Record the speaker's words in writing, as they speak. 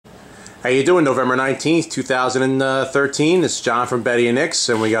How you doing? November 19th, 2013. This is John from Betty and Nick's,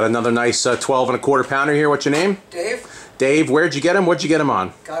 and we got another nice 12 and a quarter pounder here. What's your name? Dave. Dave, where'd you get him? What'd you get him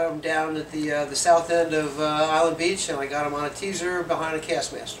on? Got him down at the south end of Island Beach, and I got him on a teaser behind a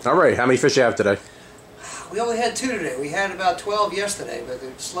Castmaster. All right, how many fish you have today? We only had 2 today. We had about 12 yesterday, but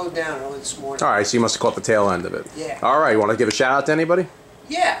it slowed down early this morning. All right, so you must have caught the tail end of it. Yeah. All right, you want to give a shout out to anybody?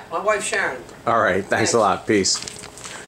 Yeah, my wife Sharon. All right, thanks a lot. Peace.